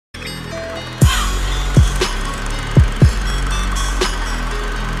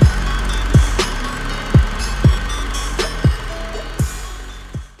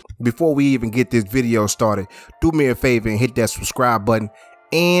before we even get this video started, do me a favor and hit that subscribe button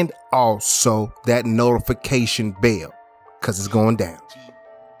and also that notification bell, because it's going down.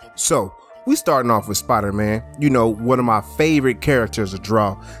 So we starting off with Spider-Man, you know, one of my favorite characters to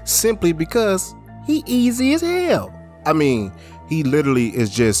draw, simply because he easy as hell. I mean, he literally is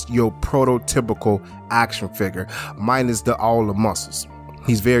just your prototypical action figure, minus all the muscles.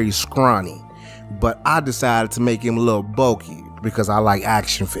 He's very scrawny, but I decided to make him a little bulky because I like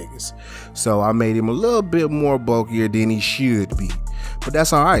action figures. So I made him a little bit more bulkier than he should be. But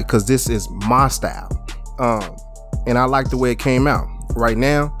that's all right, because this is my style. And I like the way it came out. Right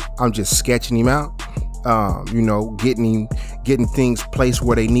now, I'm just sketching him out. You know, getting things placed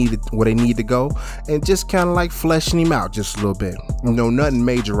where they need to go, and just kind of like fleshing him out just a little bit. You know, nothing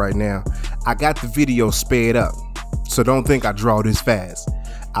major right now. I got the video sped up, so don't think I draw this fast.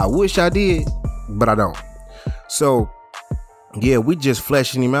 I wish I did, but I don't. So yeah, we just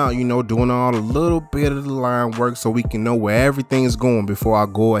fleshing him out, you know, doing all a little bit of the line work so we can know where everything is going before I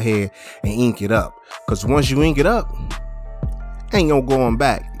go ahead and ink it up. Because once you ink it up, ain't no going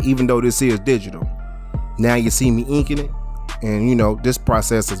back, even though this is digital. Now you see me inking it, and you know, this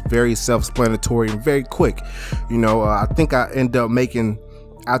process is very self-explanatory and very quick. You know, I think I end up making,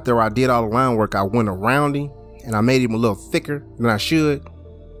 after I did all the line work, I went around him and I made him a little thicker than I should.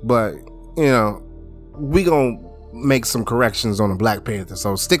 But you know, we gonna make some corrections on the Black Panther,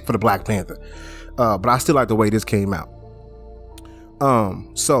 so stick for the Black Panther. But I still like the way this came out.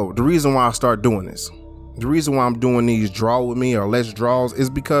 So the reason why I start doing this, the reason why I'm doing these draw with me or let's draws, is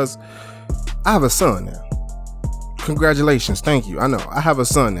because I have a son now. Congratulations, thank you. I know I have a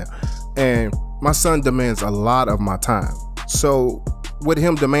son now, and my son demands a lot of my time. So with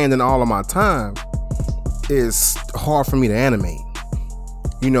him demanding all of my time, it's hard for me to animate.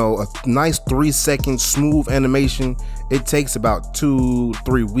 You know, a nice 3-second smooth animation, it takes about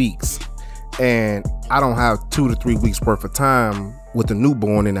 2-3 weeks, and I don't have 2 to 3 weeks worth of time with a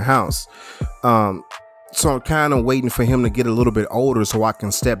newborn in the house. So I'm kind of waiting for him to get a little bit older so I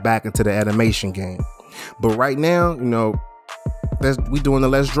can step back into the animation game. But right now, you know, we doing the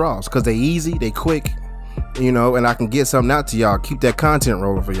let's draws because they easy, they quick, you know, and I can get something out to y'all, keep that content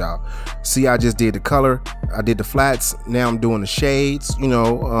rolling for y'all. See, I just did the color, I did the flats, now I'm doing the shades. You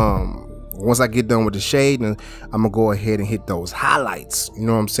know, once I get done with the shade, and I'm gonna go ahead and hit those highlights. You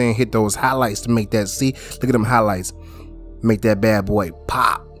know what I'm saying? Hit those highlights to make that, see, look at them highlights, make that bad boy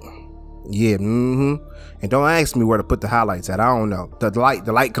pop. Yeah, and don't ask me where to put the highlights at. I don't know. The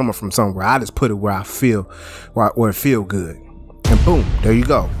light coming from somewhere. I just put it where I feel, where it feel good. And boom, there you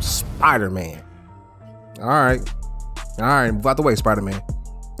go, Spider-Man. All right, move out the way, Spider-Man.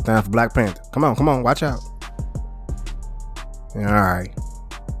 Time for Black Panther. Come on, watch out. All right,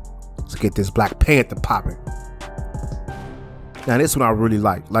 let's get this Black Panther popping. Now this one I really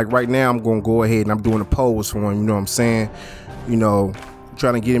like. Like right now, I'm gonna go ahead and I'm doing a pose for him. You know what I'm saying? You know,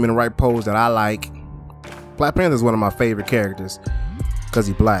 trying to get him in the right pose that I like. Black Panther is one of my favorite characters because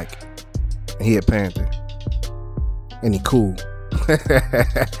he black and he a Panther and he cool.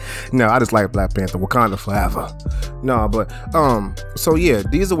 No, I just like Black Panther. Wakanda forever. No, but so yeah,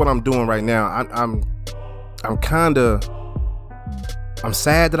 these are what I'm doing right now. I'm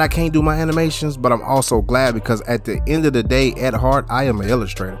sad that I can't do my animations, but I'm also glad because at the end of the day, at heart, I am an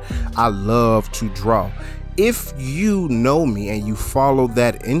illustrator. I love to draw. If you know me and you follow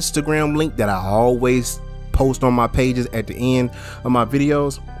that Instagram link that I always post on my pages at the end of my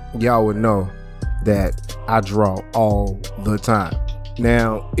videos, y'all would know that I draw all the time.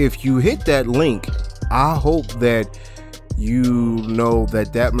 Now, if you hit that link, I hope that you know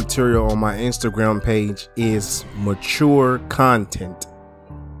that that material on my Instagram page is mature content,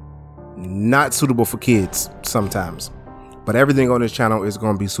 not suitable for kids sometimes. But everything on this channel is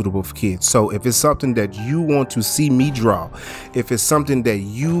going to be suitable for kids. So if it's something that you want to see me draw, if it's something that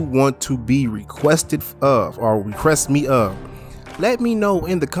you want to be requested of or request me of, let me know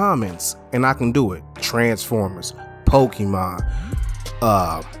in the comments and I can do it. Transformers, Pokemon,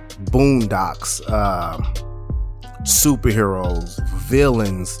 Boondocks, superheroes,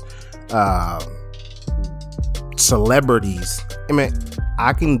 villains, celebrities. I mean,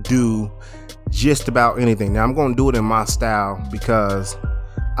 I can do just about anything. Now I'm going to do it in my style because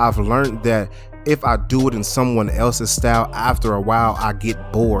I've learned that if I do it in someone else's style, after a while I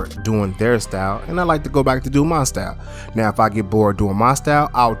get bored doing their style and I like to go back to do my style. Now if I get bored doing my style,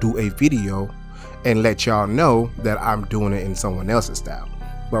 I'll do a video and let y'all know that I'm doing it in someone else's style.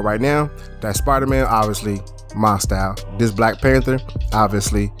 But right now, that Spider-Man, obviously my style. This Black Panther,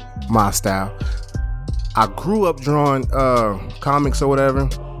 obviously my style. I grew up drawing comics or whatever,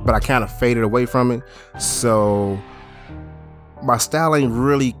 but I kind of faded away from it, so my style ain't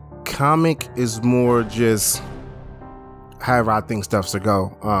really comic is more just however I think stuff should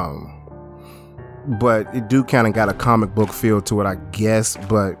go. But it do kind of got a comic book feel to it, I guess.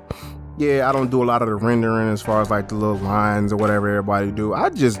 But yeah, I don't do a lot of the rendering as far as like the little lines or whatever everybody do. I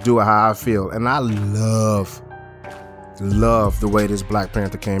just do it how I feel, and I love the way this Black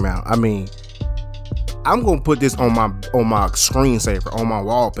Panther came out. I mean, I'm gonna put this on my screensaver, on my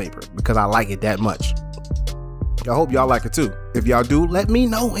wallpaper, because I like it that much. I hope y'all like it too. If y'all do, let me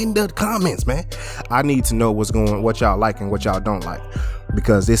know in the comments, man. I need to know what y'all like and what y'all don't like,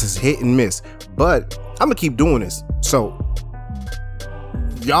 because this is hit and miss. But I'm gonna keep doing this, so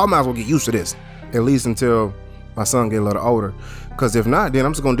y'all might as well get used to this, at least until my son get a little older. Because if not, then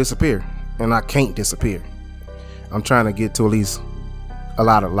I'm just gonna disappear, and I can't disappear. I'm trying to get to at least a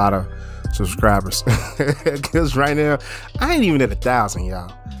lot of subscribers, because right now I ain't even at 1,000,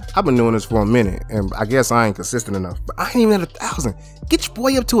 y'all. I've been doing this for a minute, and I guess I ain't consistent enough, but I ain't even at 1,000. Get your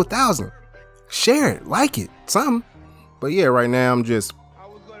boy up to 1,000. Share it, like it, something. But yeah, right now I'm just,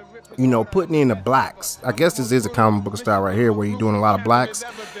 putting in the blacks. I guess this is a comic book style right here where you're doing a lot of blacks.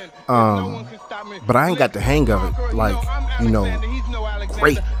 But I ain't got the hang of it, like,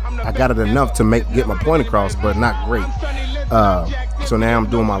 great. I got it enough to get my point across, but not great. So now I'm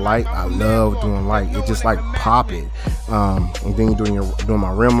doing my light. I love doing light. It just like pop it. And then you're doing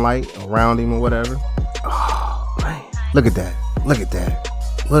my rim light around him or whatever. Oh man, look at that. Look at that.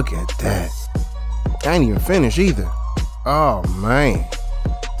 Look at that. I ain't even finished either. Oh man.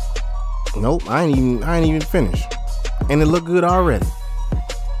 Nope, I ain't even finished. And it looked good already.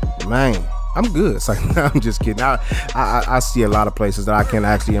 Man, I'm good. It's like, no, I'm just kidding. I see a lot of places that I can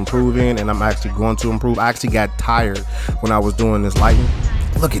actually improve in, and I'm actually going to improve. I actually got tired when I was doing this lighting.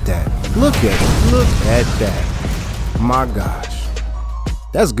 Look at that. Look at that. My gosh.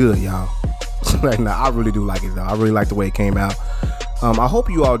 That's good, y'all. Like, nah, I really do like it, though. I really like the way it came out. I hope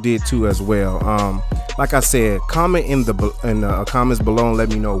you all did too as well. Like I said, comment in the comments below and let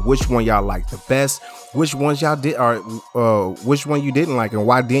me know which one y'all like the best, which ones y'all did, or which one you didn't like and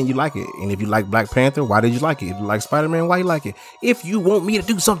why didn't you like it. And if you like Black Panther, why did you like it? If you like Spider-Man, why you like it? If you want me to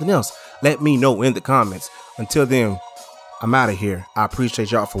do something else, let me know in the comments. Until then, I'm out of here. I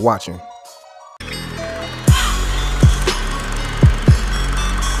appreciate y'all for watching.